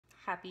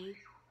happy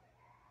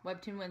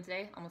Webtoon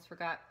Wednesday. Almost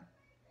forgot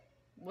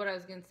what I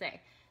was going to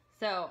say.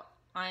 So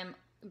I'm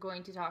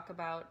going to talk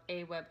about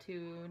a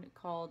webtoon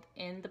called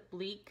In the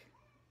Bleak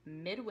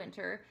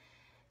Midwinter.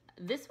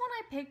 This one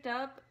I picked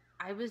up,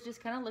 I was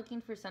just kind of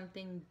looking for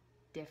something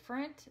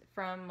different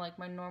from like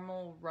my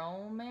normal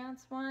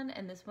romance one,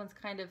 and this one's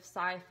kind of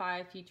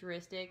sci-fi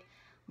futuristic,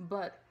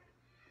 but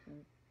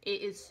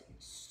it is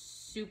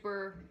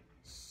super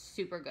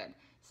good.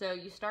 So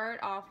you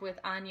start off with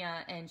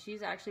Anja, and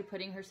she's actually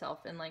putting herself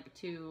in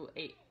into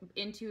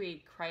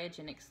a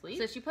cryogenic sleep.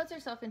 So she puts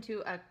herself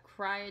into a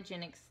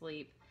cryogenic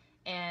sleep,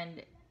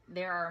 and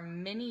there are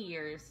many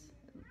years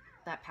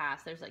that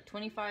pass. There's like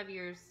 25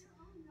 years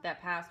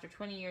that passed, or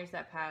 20 years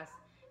that passed,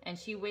 and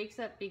she wakes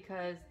up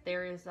because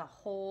there is a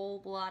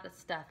whole lot of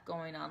stuff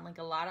going on. Like,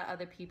 a lot of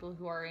other people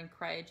who are in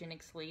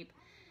cryogenic sleep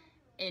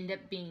end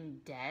up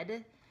being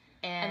dead,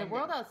 and the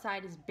world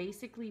outside is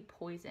basically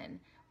poison.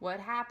 What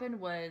happened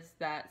was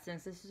that,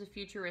 since this is a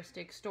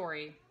futuristic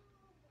story,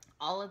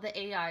 all of the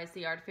AIs,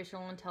 the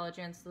artificial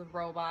intelligence, the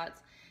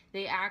robots,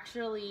 they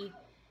actually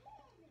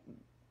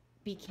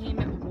became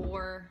at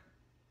war.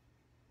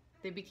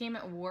 They became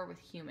at war with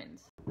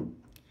humans.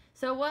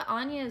 So what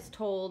Anja is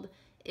told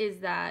is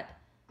that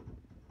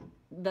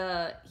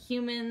the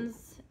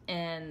humans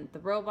and the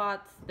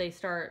robots, they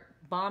start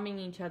bombing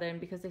each other, and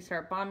because they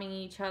start bombing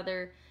each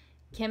other,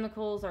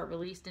 chemicals are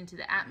released into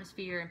the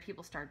atmosphere and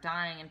people start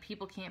dying and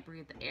people can't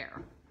breathe the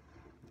air.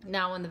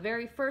 Now, in the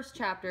very first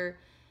chapter,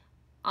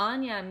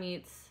 Anja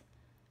meets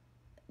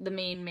the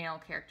main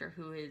male character,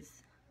 who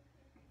is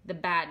the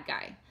bad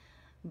guy.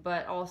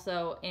 But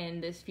also, in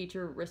this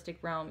futuristic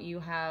realm, you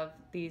have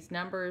these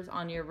numbers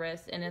on your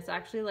wrist, and it's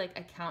actually like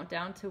a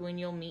countdown to when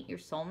you'll meet your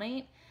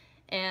soulmate.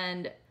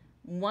 And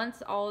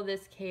once all of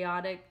this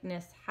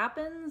chaoticness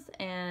happens,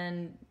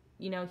 and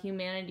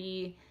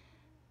humanity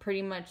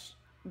pretty much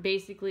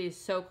basically is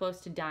so close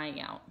to dying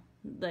out.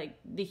 Like,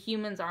 the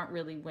humans aren't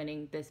really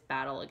winning this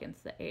battle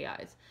against the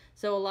AIs.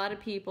 So a lot of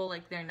people,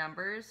 like, their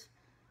numbers,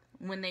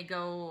 when they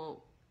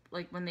go,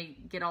 like, when they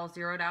get all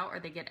zeroed out or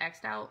they get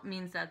X'd out,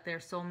 means that their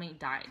soulmate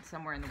died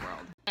somewhere in the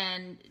world.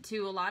 And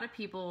to a lot of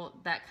people,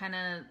 that kind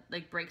of,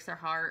 like, breaks their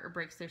heart or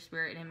breaks their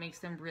spirit, and it makes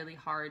them really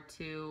hard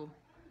to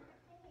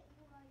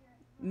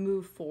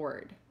move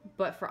forward.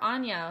 But for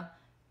Anja,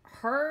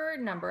 her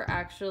number,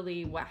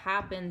 actually, what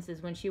happens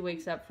is when she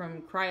wakes up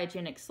from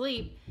cryogenic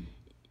sleep,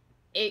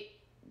 it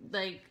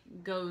like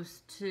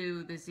goes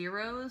to the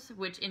zeros,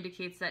 which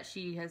indicates that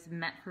she has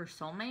met her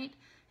soulmate,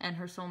 and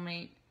her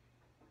soulmate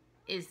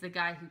is the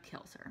guy who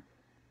kills her.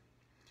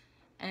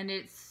 And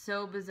it's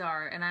so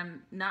bizarre, and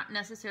I'm not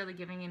necessarily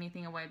giving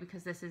anything away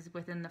because this is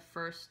within the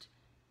first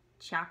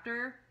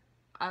chapter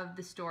of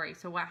the story.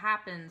 So what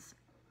happens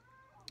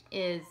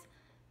is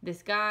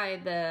this guy,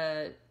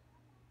 the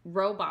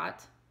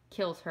robot,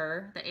 kills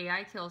her, the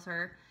AI kills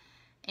her,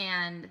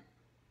 and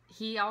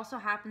he also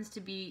happens to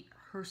be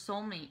her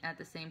soulmate at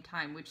the same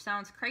time, which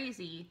sounds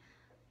crazy,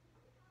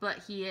 but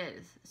he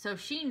is. So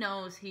she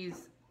knows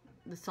he's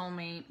the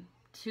soulmate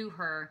to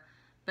her,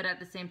 but at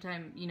the same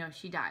time,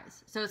 she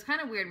dies. So it's kind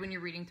of weird when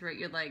you're reading through it.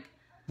 You're like,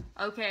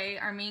 okay,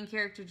 our main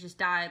character just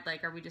died.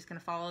 Like, are we just gonna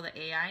follow the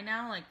AI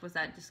now? Like, was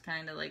that just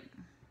kind of like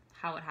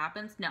how it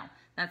happens? No,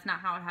 that's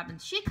not how it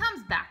happens. She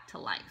comes back to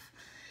life.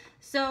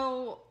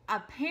 So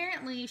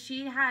apparently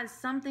she has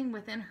something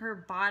within her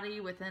body,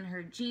 within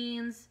her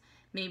genes,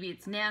 maybe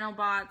it's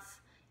nanobots,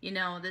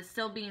 that's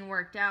still being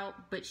worked out,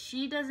 but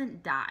she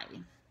doesn't die.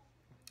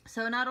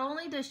 So not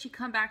only does she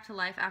come back to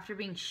life after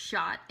being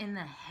shot in the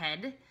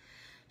head,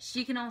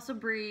 she can also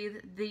breathe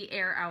the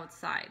air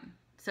outside.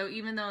 So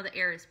even though the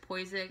air is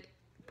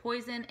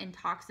poison and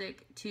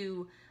toxic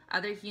to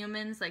other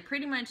humans, like,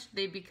 pretty much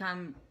they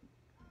become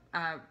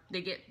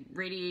they get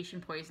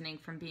radiation poisoning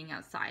from being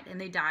outside, and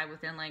they die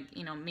within, like,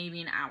 maybe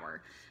an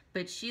hour.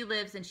 But she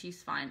lives and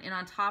she's fine. And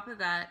on top of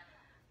that,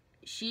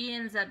 she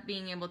ends up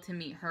being able to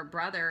meet her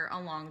brother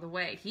along the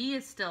way. He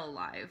is still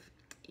alive,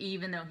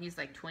 even though he's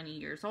like 20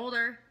 years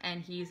older,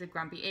 and he's a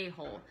grumpy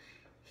a-hole.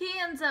 He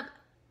ends up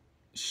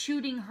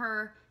shooting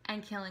her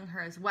and killing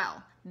her as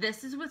well.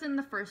 This is within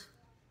the first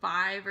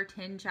 5 or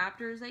 10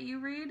 chapters that you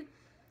read.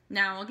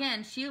 Now,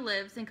 again, she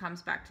lives and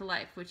comes back to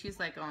life, which he's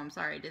like, oh, I'm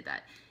sorry I did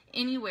that.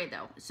 Anyway,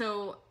 though,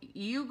 so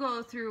you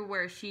go through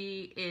where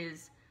she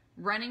is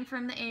running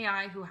from the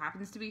AI, who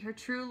happens to be her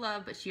true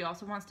love, but she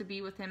also wants to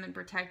be with him and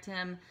protect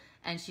him,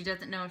 and she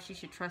doesn't know if she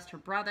should trust her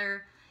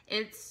brother.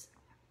 It's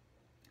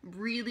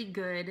really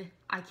good.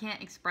 I can't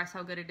express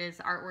how good it is.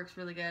 The artwork's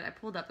really good. I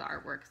pulled up the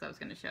artwork because I was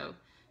going to show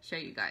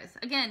you guys.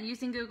 Again,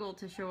 using Google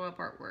to show up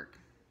artwork.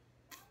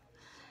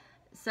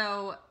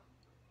 So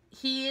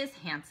he is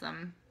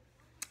handsome.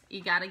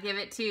 You gotta give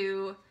it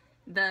to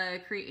the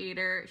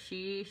creator.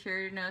 She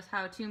sure knows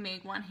how to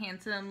make one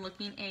handsome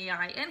looking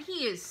AI, and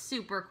he is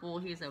super cool.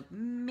 He's a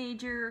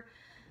major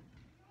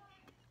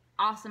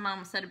awesome. I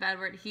almost said a bad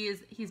word.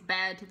 He's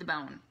bad to the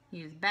bone.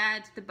 He is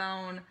bad to the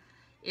bone.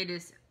 It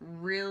is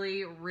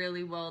really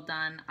well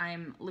done.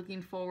 I'm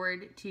looking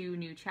forward to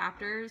new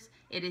chapters.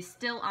 It is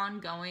still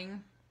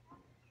ongoing,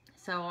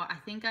 so I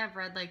think I've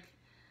read like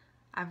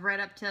I've read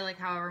up to like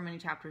however many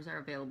chapters are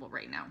available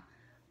right now.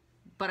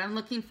 But I'm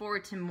looking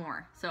forward to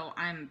more. So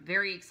I'm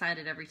very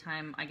excited every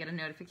time I get a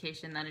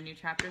notification that a new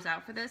chapter is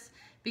out for this,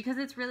 because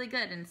it's really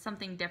good and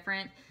something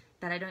different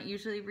that I don't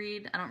usually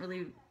read. I don't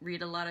really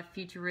read a lot of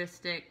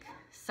futuristic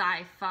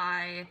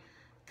sci-fi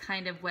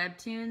kind of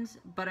webtoons,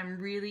 but I'm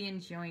really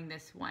enjoying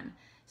this one.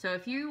 So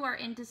if you are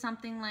into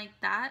something like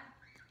that,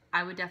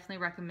 I would definitely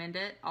recommend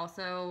it.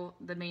 Also,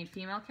 the main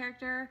female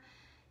character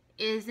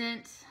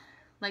isn't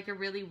like a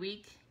really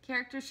weak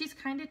character. She's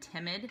kind of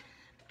timid,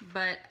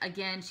 but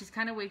again, she's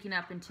kind of waking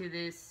up into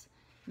this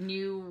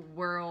new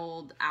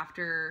world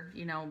after,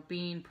 you know,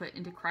 being put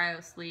into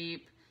cryo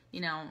sleep. You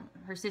know,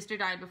 her sister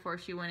died before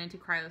she went into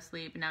cryo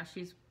sleep, and now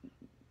she's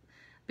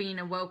being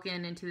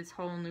awoken into this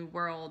whole new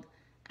world,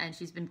 and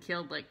she's been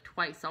killed like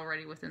twice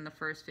already within the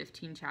first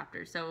 15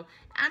 chapters. So,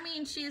 I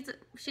mean, she's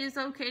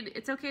okay.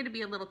 It's okay to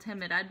be a little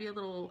timid. I'd be a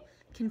little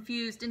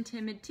confused and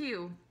timid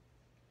too.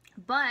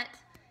 But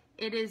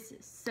it is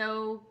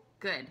so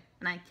good,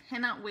 and I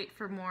cannot wait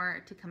for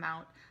more to come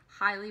out.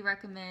 Highly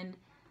recommend.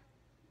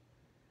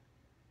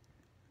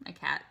 My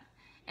cat.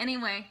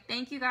 Anyway,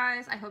 thank you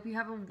guys. I hope you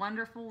have a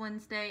wonderful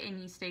Wednesday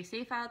and you stay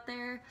safe out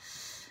there.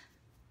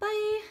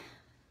 Bye.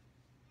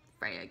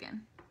 Freya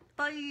again.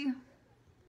 Bye.